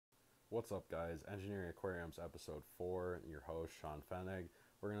What's up, guys? Engineering Aquariums episode 4. Your host, Sean Fennig.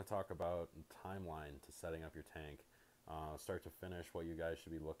 We're going to talk about timeline to setting up your tank, start to finish, what you guys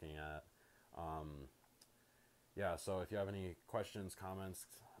should be looking at. So if you have any questions, comments,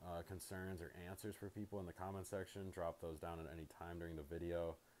 concerns, or answers for people in the comment section, drop those down at any time during the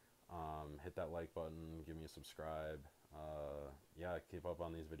video. Hit that like button, give me a subscribe. Keep up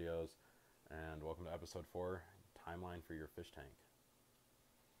on these videos. And welcome to episode 4, timeline for your fish tank.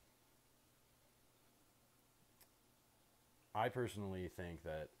 I personally think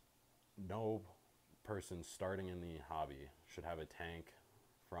that no person starting in the hobby should have a tank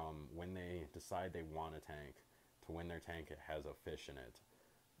from when they decide they want a tank to when their tank has a fish in it.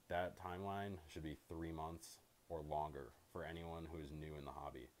 That timeline should be 3 months or longer for anyone who is new in the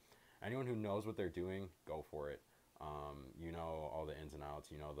hobby. Anyone who knows what they're doing, go for it. You know all the ins and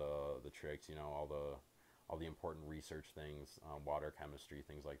outs. You know the tricks. You know all the important research things, water chemistry,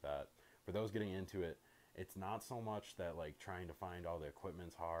 things like that. For those getting into it, it's not so much that like trying to find all the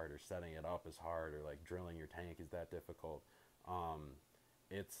equipment's hard or setting it up is hard or like drilling your tank is that difficult.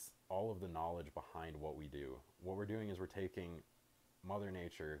 It's all of the knowledge behind what we do. What we're doing is we're taking Mother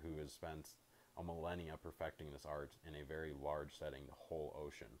Nature, who has spent a millennia perfecting this art in a very large setting, the whole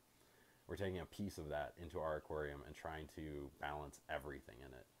ocean. We're taking a piece of that into our aquarium and trying to balance everything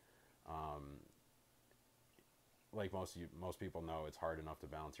in it. Like most people know, it's hard enough to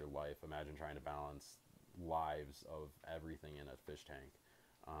balance your life. Imagine trying to balance lives of everything in a fish tank.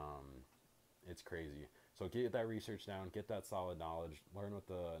 It's crazy. So get that research down, get that solid knowledge, learn what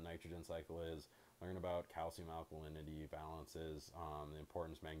the nitrogen cycle is, learn about calcium alkalinity balances, the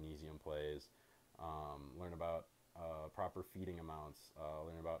importance magnesium plays, learn about proper feeding amounts,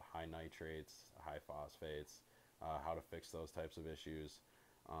 learn about high nitrates, high phosphates, how to fix those types of issues.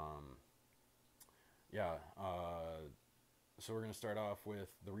 So we're going to start off with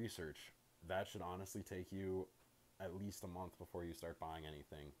the research. That should honestly take you at least a month before you start buying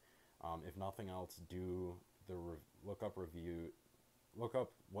anything. If nothing else, look up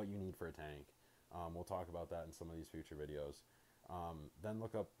what you need for a tank. We'll talk about that in some of these future videos. Then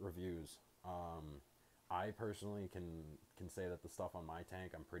look up reviews. I personally can say that the stuff on my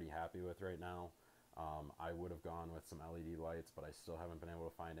tank I'm pretty happy with right now. I would have gone with some LED lights, but I still haven't been able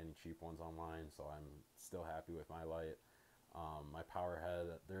to find any cheap ones online, so I'm still happy with my light. My power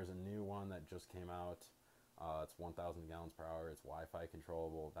head, there's a new one that just came out. It's 1,000 gallons per hour. It's Wi-Fi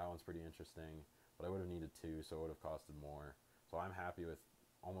controllable. That one's pretty interesting, but I would have needed two, so it would have costed more. So I'm happy with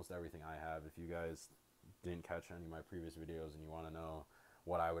almost everything I have. If you guys didn't catch any of my previous videos and you want to know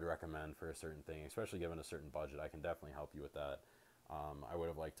what I would recommend for a certain thing, especially given a certain budget, I can definitely help you with that. I would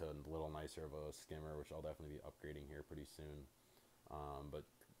have liked a little nicer of a skimmer, which I'll definitely be upgrading here pretty soon. But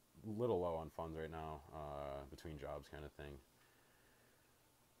a little low on funds right now, between jobs kind of thing.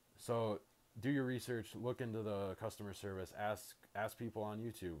 So do your research, look into the customer service, ask people on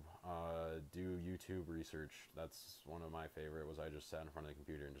YouTube, do YouTube research. That's one of my favorite, was I just sat in front of the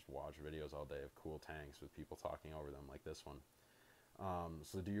computer and just watched videos all day of cool tanks with people talking over them like this one.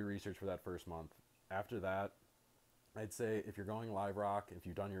 So do your research for that first month. After that, I'd say if you're going live rock, if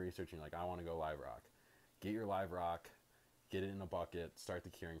you've done your research and you're like, I want to go live rock, get your live rock, get it in a bucket, start the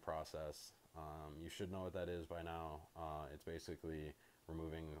curing process. You should know what that is by now. It's basically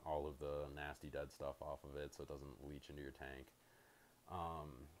removing all of the nasty dead stuff off of it so it doesn't leach into your tank.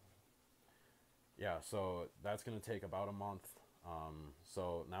 So that's going to take about a month.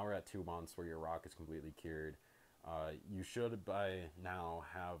 So now we're at 2 months where your rock is completely cured. You should by now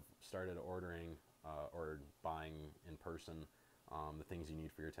have started ordering or buying in person the things you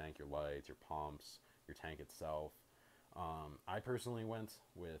need for your tank, your lights, your pumps, your tank itself. I personally went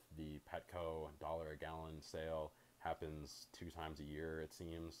with the Petco $1 a gallon sale. Happens 2 times a year, it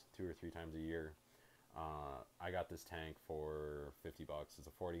seems, 2 or 3 times a year. I got this tank for $50. It's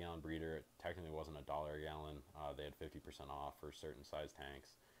a 40-gallon breeder. It technically wasn't $1 a gallon. They had 50% off for certain size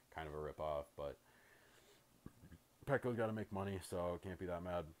tanks. Kind of a rip-off, but Petco's got to make money, so can't be that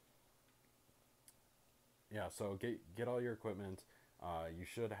mad. So get all your equipment. You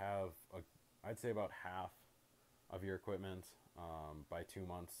should have, I'd say about half of your equipment by 2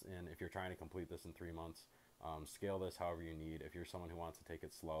 months in. If you're trying to complete this in 3 months, scale this however you need. If you're someone who wants to take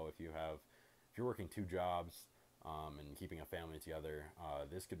it slow, if you're working 2 jobs and keeping a family together,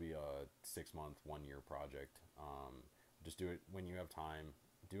 this could be a 6-month, 1-year project. Just do it when you have time.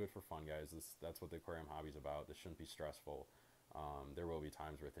 Do it for fun, guys. That's what the aquarium hobby is about. This shouldn't be stressful. There will be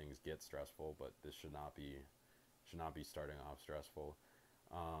times where things get stressful, but this should not be starting off stressful.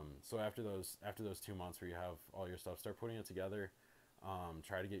 So after those 2 months where you have all your stuff, start putting it together.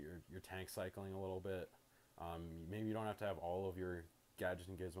 Try to get your tank cycling a little bit. Maybe you don't have to have all of your gadgets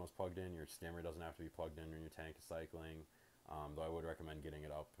and gizmos plugged in. Your skimmer doesn't have to be plugged in when your tank is cycling. Though I would recommend getting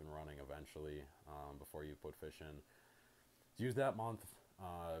it up and running eventually before you put fish in. Use that month.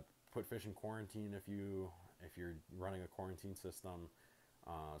 Put fish in quarantine if you're running a quarantine system,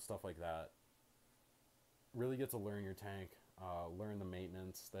 stuff like that. Really get to learn your tank, learn the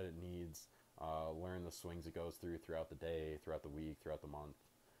maintenance that it needs, learn the swings it goes throughout the day, throughout the week, throughout the month.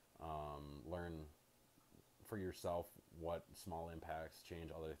 Learn for yourself what small impacts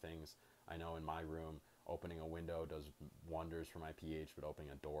change other things. I know in my room, opening a window does wonders for my pH, but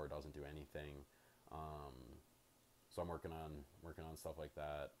opening a door doesn't do anything. So I'm working on stuff like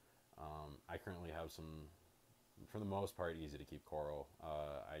that. I currently have some, for the most part, easy to keep coral.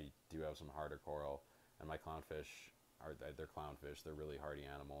 I do have some harder coral, and my clownfish they're clownfish. They're really hardy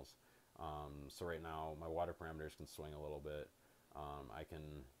animals. So right now my water parameters can swing a little bit. I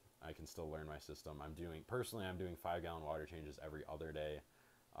can still learn my system. I'm doing 5-gallon water changes every other day.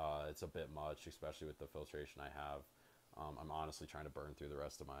 It's a bit much, especially with the filtration I have. I'm honestly trying to burn through the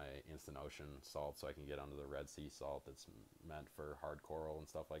rest of my instant ocean salt so I can get onto the Red Sea salt that's meant for hard coral and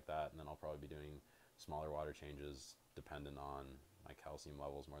stuff like that. And then I'll probably be doing smaller water changes dependent on my calcium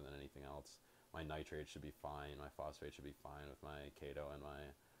levels more than anything else. My nitrate should be fine. My phosphate should be fine with my Chaeto and my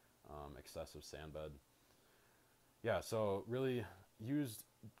excessive sand bed. Yeah, so really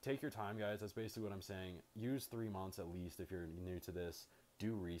take your time, guys. That's basically what I'm saying. Use 3 months at least if you're new to this.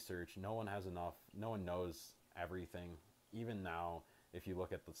 Do research. No one knows everything. Even now, if you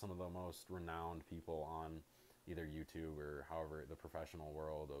look at some of the most renowned people on either YouTube or however the professional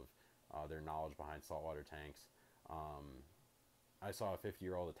world of their knowledge behind saltwater tanks, I saw a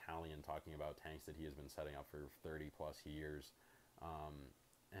 50-year-old Italian talking about tanks that he has been setting up for 30 plus years,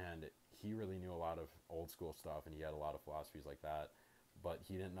 and he really knew a lot of old school stuff, and he had a lot of philosophies like that, but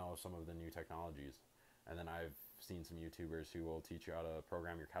he didn't know some of the new technologies. And then I've seen some YouTubers who will teach you how to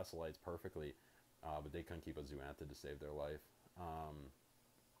program your Kessel lights perfectly, but they couldn't keep a zoanthid to save their life.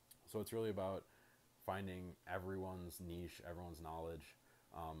 So it's really about finding everyone's niche, everyone's knowledge.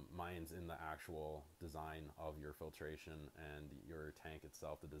 Mine's in the actual design of your filtration and your tank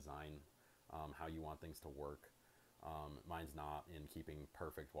itself, the design, how you want things to work. Mine's not in keeping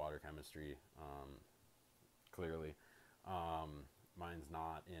perfect water chemistry, clearly. Mine's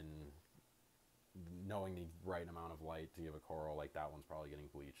not in knowing the right amount of light to give a coral. Like that one's probably getting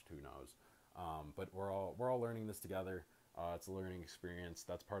bleached, who knows. But we're all learning this together. It's a learning experience.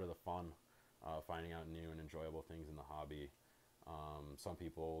 That's part of the fun, finding out new and enjoyable things in the hobby. Some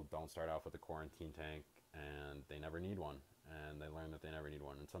people don't start off with a quarantine tank and they never need one, and they learn that they never need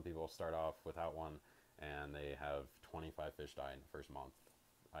one. And some people start off without one and they have 25 fish die in the first month.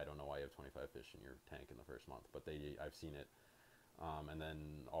 I don't know why you have 25 fish in your tank in the first month, but I've seen it. And then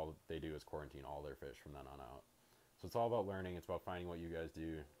all they do is quarantine all their fish from then on out. So it's all about learning. It's about finding what you guys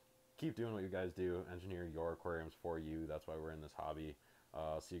do. Keep doing what you guys do. Engineer your aquariums for you. That's why we're in this hobby.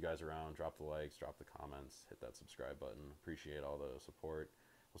 See you guys around. Drop the likes, drop the comments, hit that subscribe button. Appreciate all the support.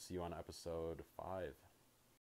 We'll see you on episode 5.